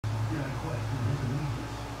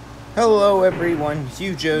Hello everyone,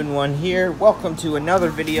 Huge1 here. Welcome to another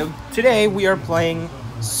video. Today we are playing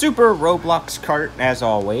Super Roblox Kart as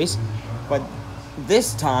always, but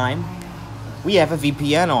this time we have a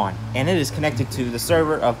VPN on and it is connected to the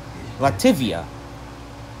server of Latvia.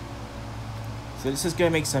 So this is going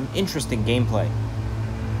to make some interesting gameplay.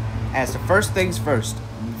 As the first things first,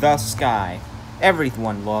 the sky.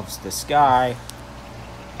 Everyone loves the sky.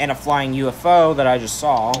 And a flying UFO that I just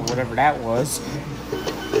saw, whatever that was.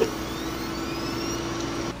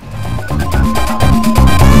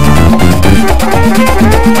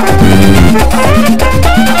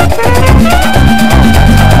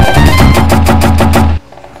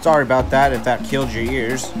 Sorry about that if that killed your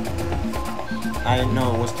ears. I didn't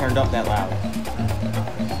know it was turned up that loud.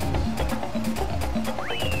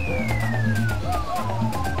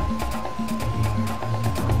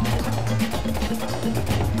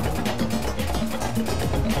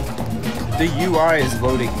 The UI is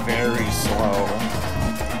loading very slow.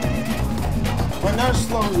 But not as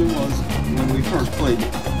slow as it was when we first played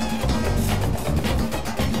it.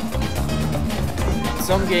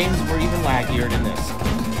 Some games were even laggier than this.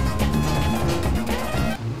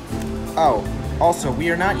 Oh, also, we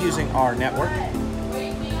are not using our network.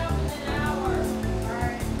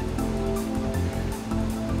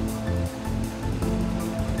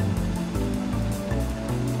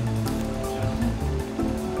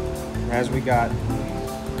 As we got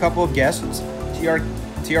a couple of guests,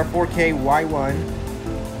 TR4K Y1.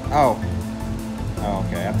 Oh,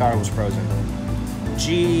 okay. I thought it was frozen.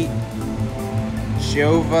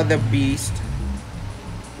 Jova the Beast.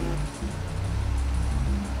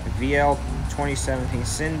 VL 2017.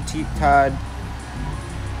 Sintitad.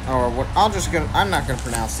 Or what? I'm not gonna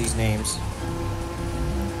pronounce these names.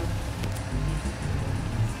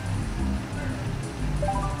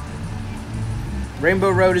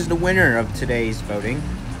 Rainbow Road is the winner of today's voting.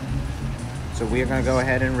 So we are going to go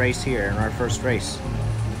ahead and race here in our first race.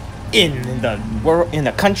 In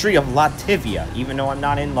the country of Latvia, even though I'm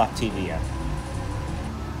not in Latvia.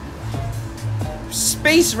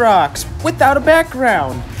 Space rocks without a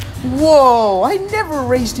background. Whoa, I never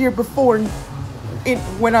raced here before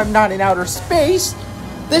when I'm not in outer space.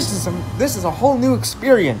 This is a whole new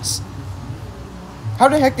experience. How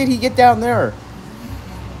the heck did he get down there?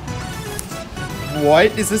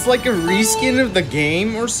 What? Is this like a reskin of the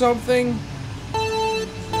game or something?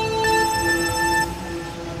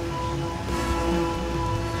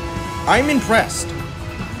 I'm impressed.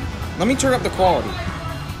 Let me turn up the quality.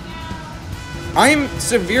 I'm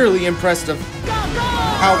severely impressed of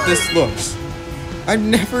how this looks. I've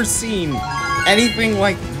never seen anything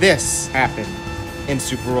like this happen in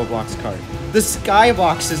Super Roblox Kart. The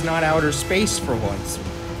skybox is not outer space for once.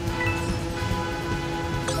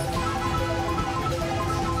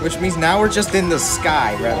 Which means now we're just in the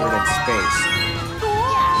sky rather than space.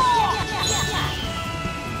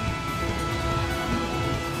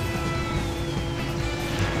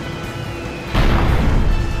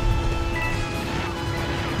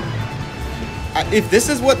 If this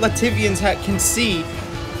is what Latvians can see,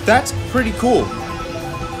 that's pretty cool.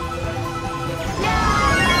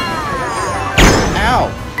 Ow!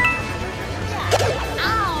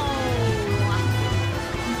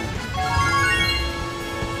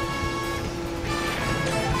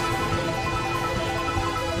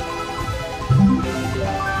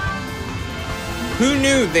 Who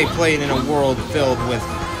knew they played in a world filled with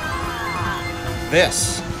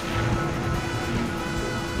this?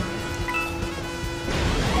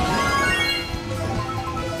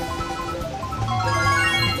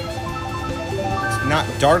 It's not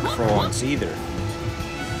dark for once either.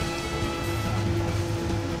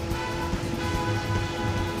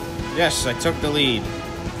 Yes, I took the lead.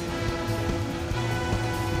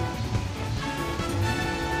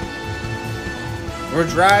 We're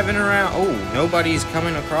driving around. Oh, nobody's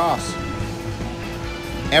coming across.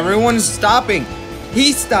 Everyone's stopping.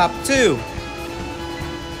 He stopped too.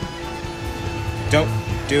 Don't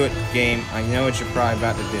do it, game. I know what you're probably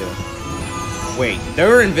about to do. Wait,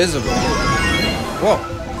 they're invisible. Whoa,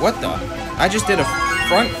 what the? I just did a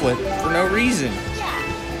front flip for no reason.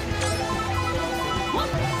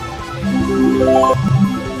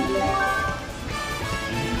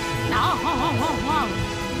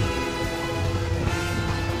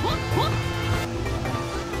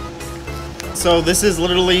 So this is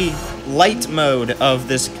literally light mode of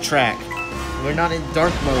this track. We're not in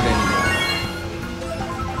dark mode anymore.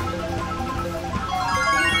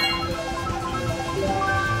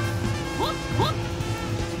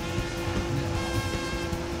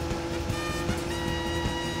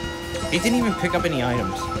 He didn't even pick up any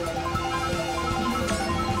items.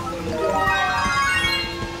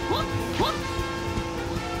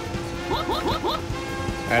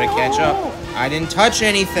 Gotta catch up. I didn't touch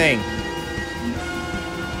anything.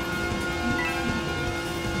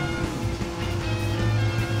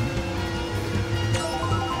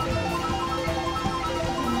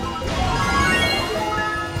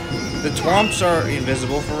 The twomps are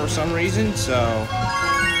invisible for some reason, so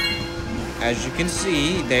as you can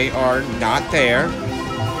see, they are not there.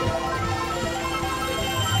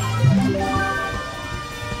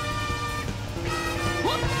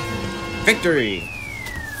 Victory!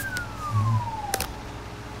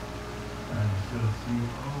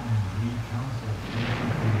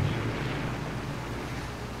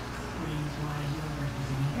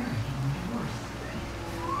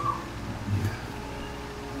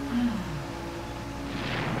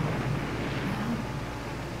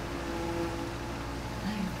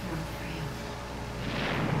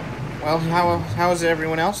 Well, how's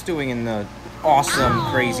everyone else doing in the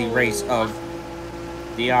awesome, crazy race of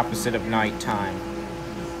the opposite of nighttime?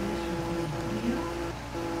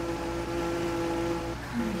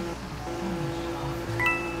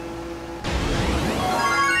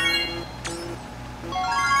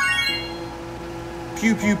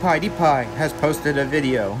 Pew Pew Pie Pie has posted a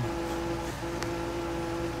video.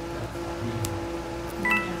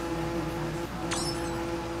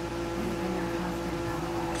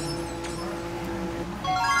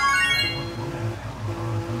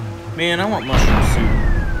 Man, I want mushroom soup.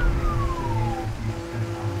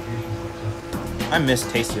 I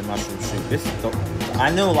miss tasting mushroom soup. I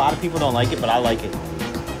know a lot of people don't like it, but I like it.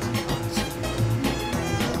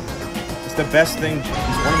 It's the best thing. It's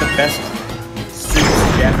one of the best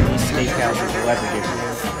soups Japanese steakhouses will ever give you.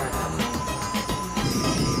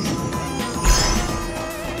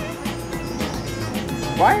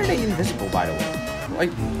 Why are they invisible, by the way? Like,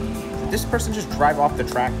 did this person just drive off the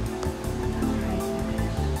track?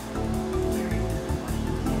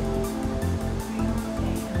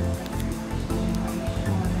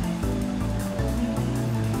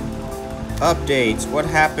 Updates. What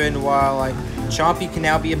happened while Chompy can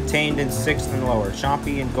now be obtained in 6th and lower.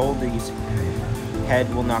 Chompy and Goldie's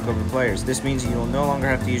head will knock over players. This means you will no longer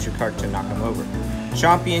have to use your cart to knock them over.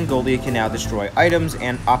 Chompy and Goldie can now destroy items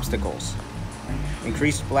and obstacles.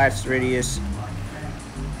 Increased blast radius.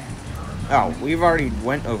 Oh, we've already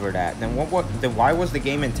went over that. Then then why was the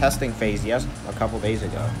game in testing phase a couple days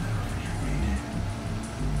ago?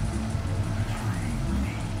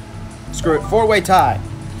 Screw it. 4-way tie.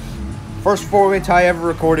 First 4-way tie ever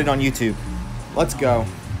recorded on YouTube. Let's go.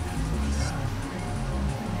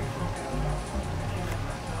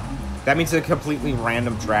 That means a completely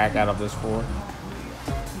random track out of this 4.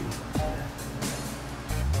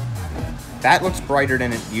 That looks brighter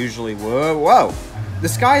than it usually would. Whoa! The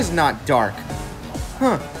sky's not dark.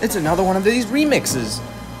 Huh, it's another one of these remixes.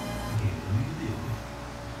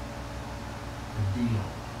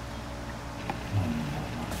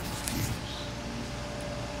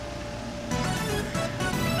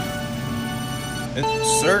 It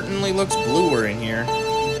certainly looks bluer in here.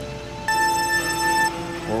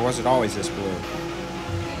 Or was it always this blue?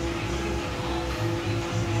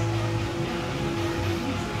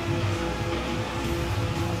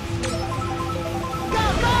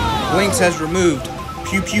 Blinks has removed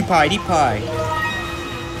Pew Pew Pie Pie.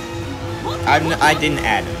 I didn't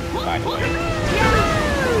add him, by the way.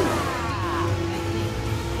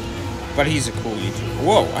 But he's a cool YouTuber.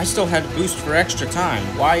 Whoa, I still had to boost for extra time.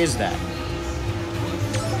 Why is that?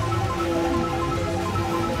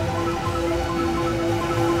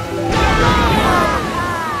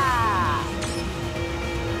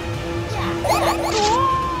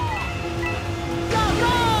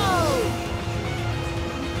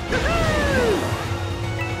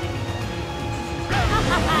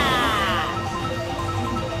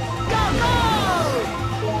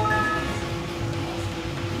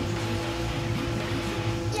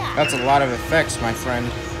 That's a lot of effects, my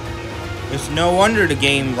friend. It's no wonder the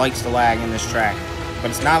game likes to lag in this track.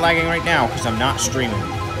 But it's not lagging right now because I'm not streaming.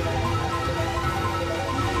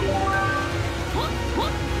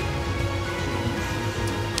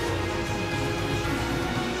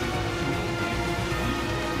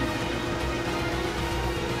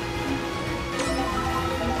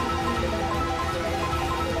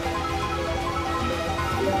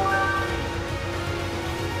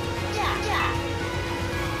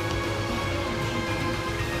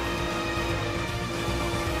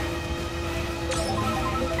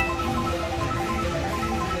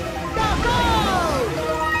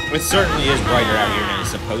 It certainly is brighter out here than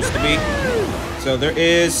it's supposed to be. So there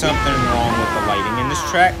is something wrong with the lighting in this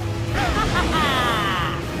track.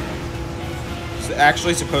 It's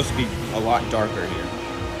actually supposed to be a lot darker here.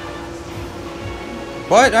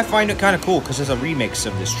 But I find it kind of cool because it's a remix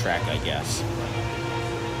of this track, I guess.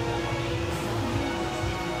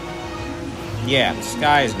 Yeah, the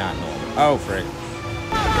sky is not normal. Oh, frick.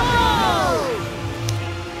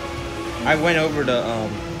 I went over to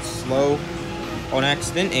slow on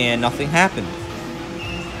accident and nothing happened.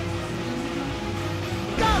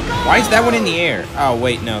 Why is that one in the air? Oh,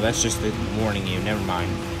 wait, no, that's just the warning you. Never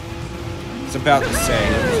mind. It's about to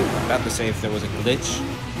say if there was a glitch.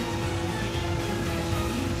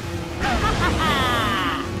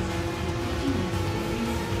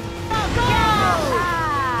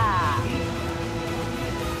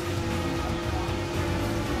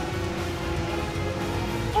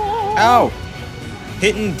 Oh!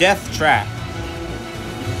 Hitting death trap.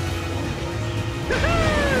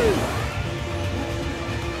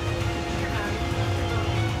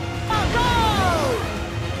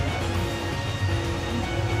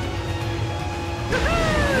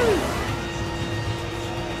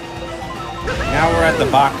 Now we're at the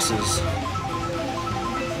boxes.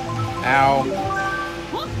 Ow.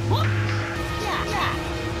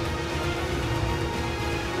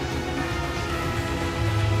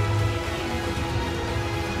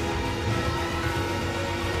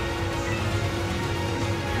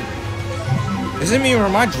 Does it mean, or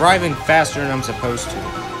am I driving faster than I'm supposed to?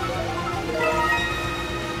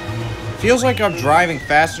 Feels like I'm driving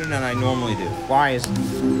faster than I normally do. Why is...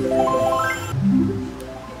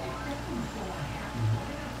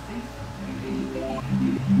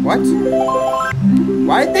 What?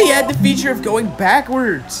 Why did they add the feature of going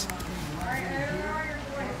backwards?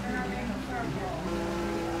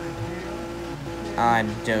 I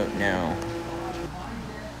don't know.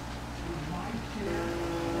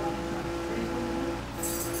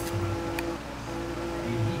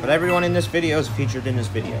 But everyone in this video is featured in this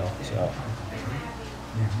video, so...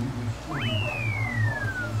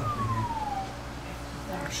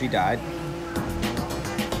 She died.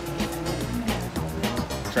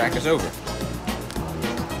 Track is over.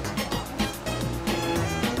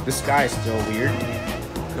 This sky is still weird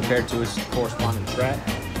compared to its corresponding track.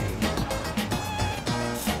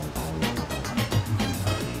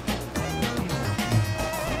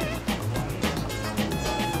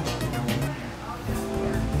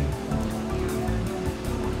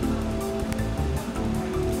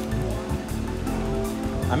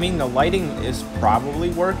 I mean, the lighting is probably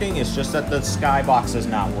working, it's just that the skybox is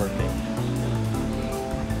not working.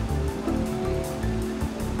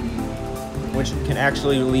 Which can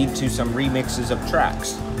actually lead to some remixes of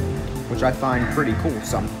tracks, which I find pretty cool,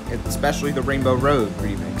 especially the Rainbow Road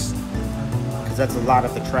remix, because that's a lot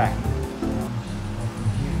of the track.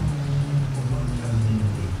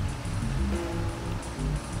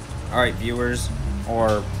 Alright, viewers,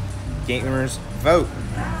 or gamers, vote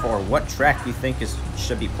for what track you think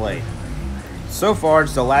should be played. So far,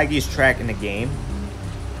 it's the laggiest track in the game,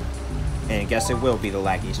 and I guess it will be the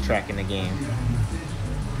laggiest track in the game.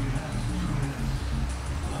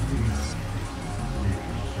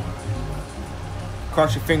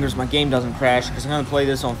 Cross your fingers my game doesn't crash, because I'm going to play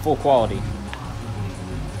this on full quality.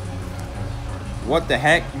 What the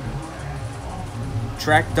heck?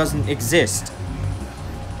 Track doesn't exist.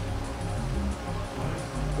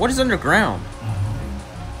 What is underground?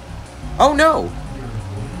 Oh no!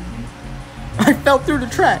 I fell through the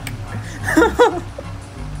track.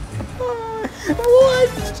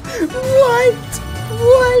 What?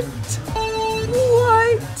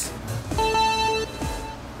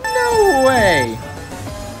 No way!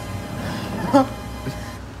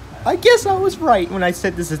 I guess I was right when I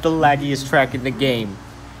said this is the laggiest track in the game.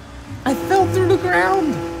 I fell through the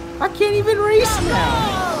ground. I can't even race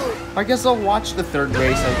now. I guess I'll watch the third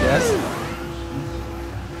race, I guess.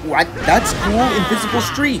 What? That's cool. Invisible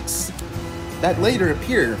streets that later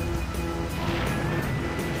appear.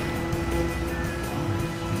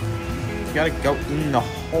 You gotta go in the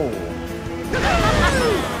hole.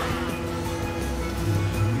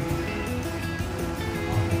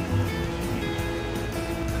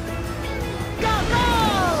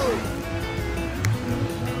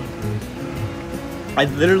 I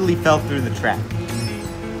literally fell through the track.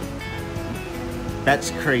 That's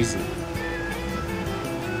crazy.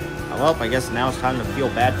 Well, I guess now it's time to feel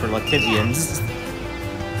bad for Latvians.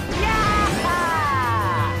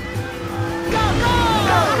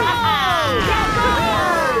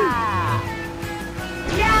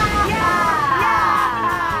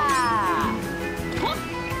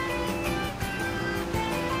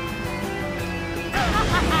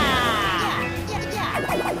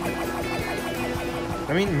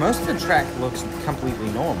 I mean, most of the track looks completely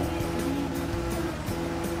normal.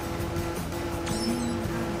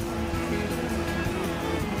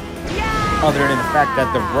 Other than the fact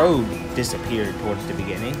that the road disappeared towards the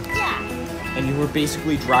beginning. And you were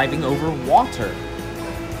basically driving over water.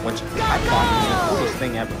 Which I thought was the coolest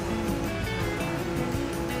thing ever.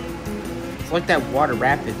 It's like that Water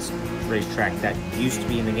Rapids racetrack that used to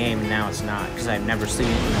be in the game and now it's not. Because I've never seen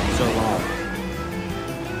it in so long.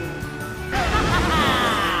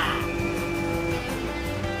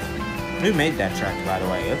 Who made that track, by the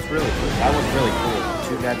way? It's really cool. That was really cool.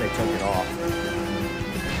 Too bad they took it off.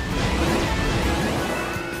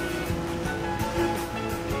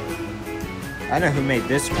 I know who made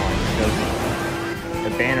this one, because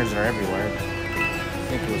the banners are everywhere. I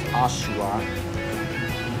think it was Oshua.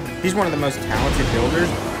 He's one of the most talented builders,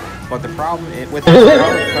 but the problem with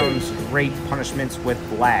him comes great punishments with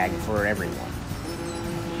lag for everyone.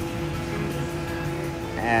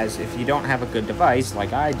 As if you don't have a good device,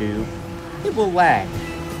 like I do, it will lag.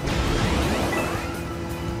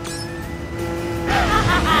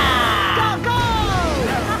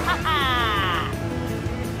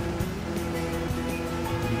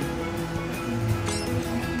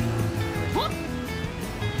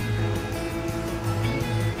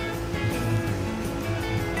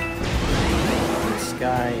 The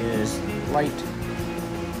sky is light.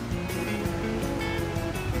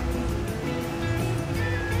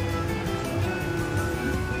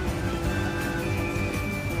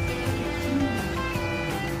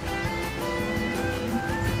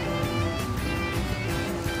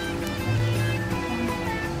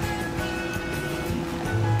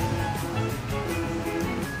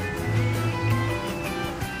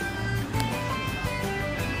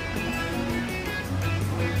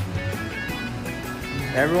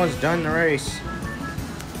 Everyone's done the race.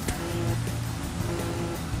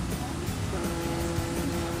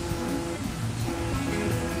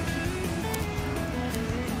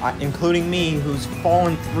 Including me, who's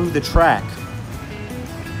fallen through the track.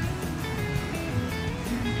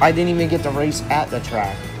 I didn't even get to race at the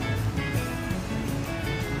track.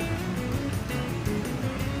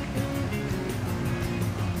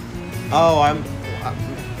 Oh,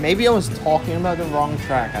 maybe I was talking about the wrong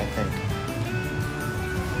track, I think.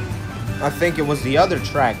 I think it was the other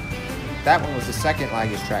track. That one was the second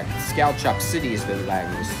laggiest track. Scout Shop City is the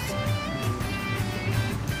laggiest.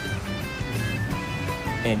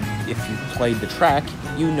 And if you played the track,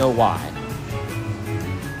 you know why.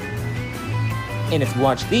 And if you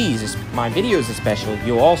watch these, my videos especially,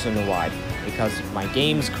 you'll also know why. Because my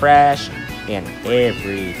games crash and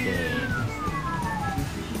everything.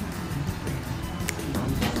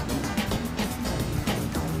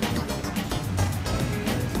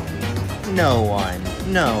 No one,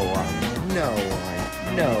 no one, no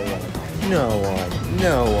one, no one, no one,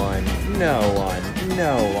 no one, no one,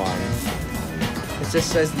 no one. It just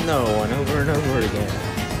says no one over and over again.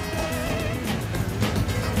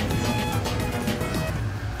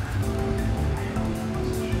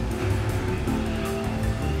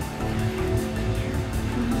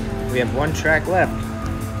 We have one track left.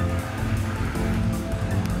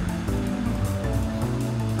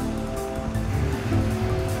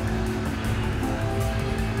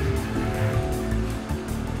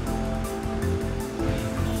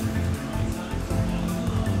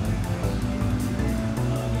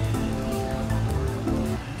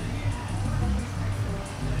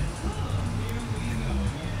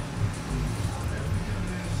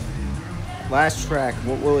 Last track,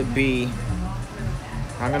 what will it be?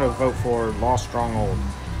 I'm gonna vote for Lost Stronghold.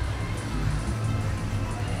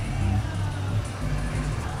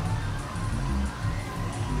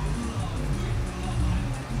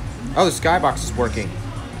 Oh, the skybox is working.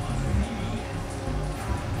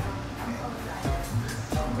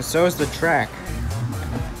 But so is the track.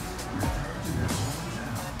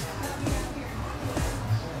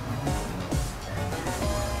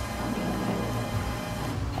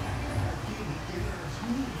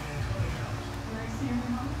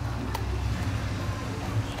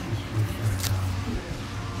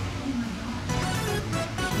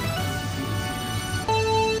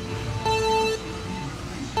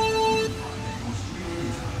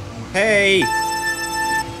 Hey!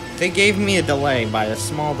 They gave me a delay by a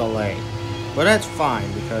small delay. But that's fine,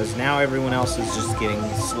 because now everyone else is just getting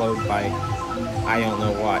slowed by I don't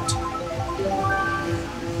know what.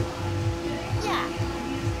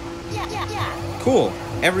 Cool.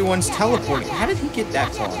 Everyone's teleporting. How did he get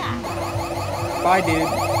that far? Bye, dude.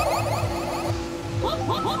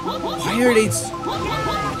 Why are they...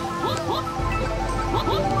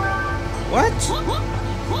 What?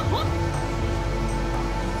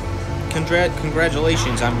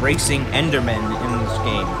 Congratulations, I'm racing Endermen in this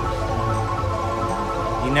game.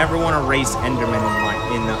 You never want to race Endermen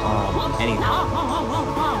in anything.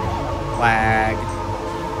 lag.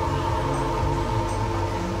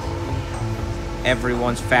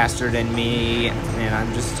 Everyone's faster than me, and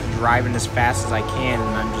I'm just driving as fast as I can,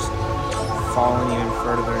 and I'm just falling even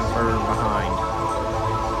further and further behind.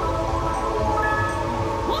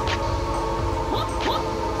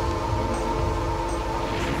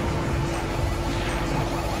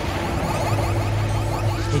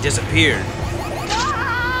 He disappeared.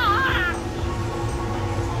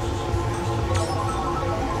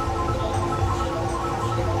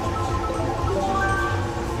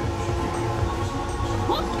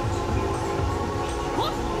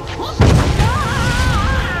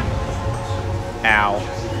 Ow.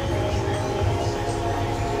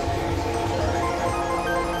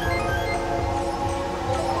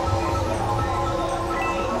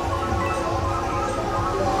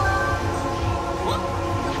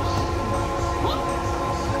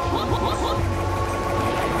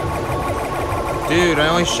 Dude, I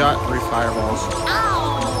only shot 3 fireballs.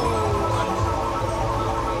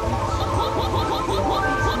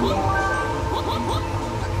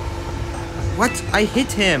 What? I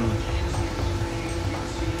hit him.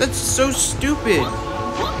 That's so stupid.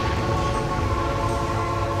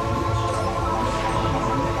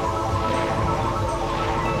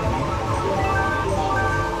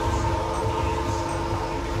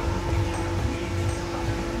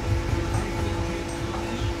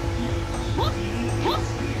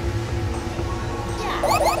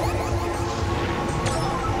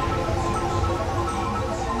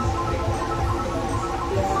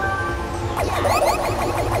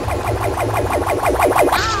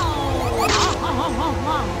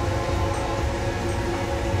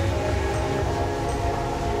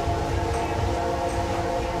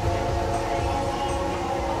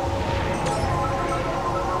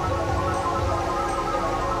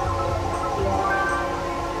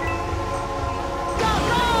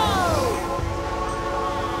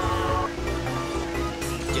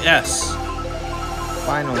 Yes!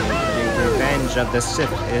 Finally, the revenge of the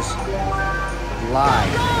Sith is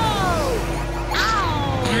live.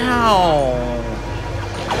 Ow!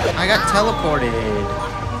 I got teleported.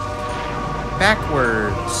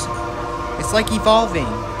 Backwards. It's like evolving,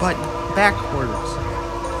 but backwards.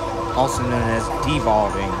 Also known as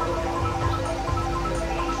devolving.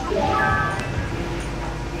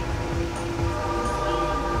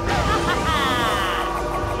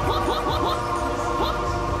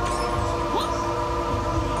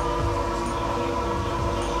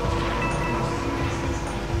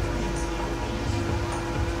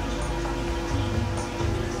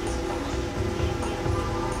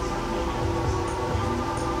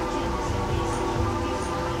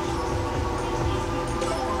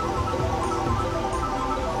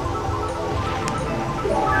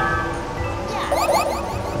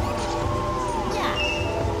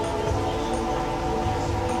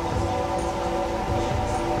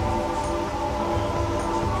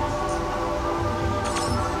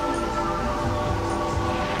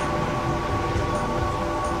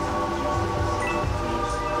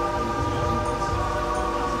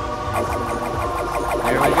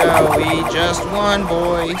 There we go, we just won,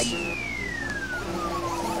 boys.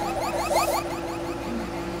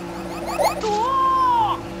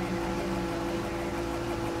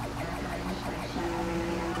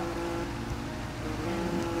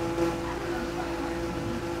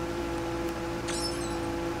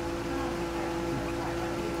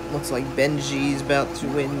 Looks like Benji's about to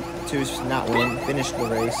win, finish the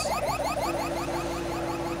race.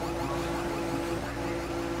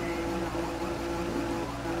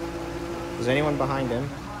 Is anyone behind him?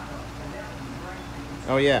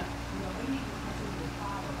 Oh yeah.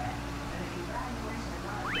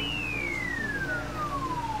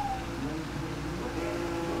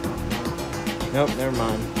 Nope, never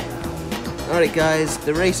mind. Alright guys,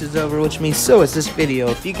 the race is over, which means so is this video.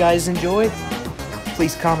 If you guys enjoyed,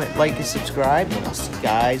 please comment, like, and subscribe, and I'll see you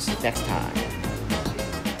guys next time.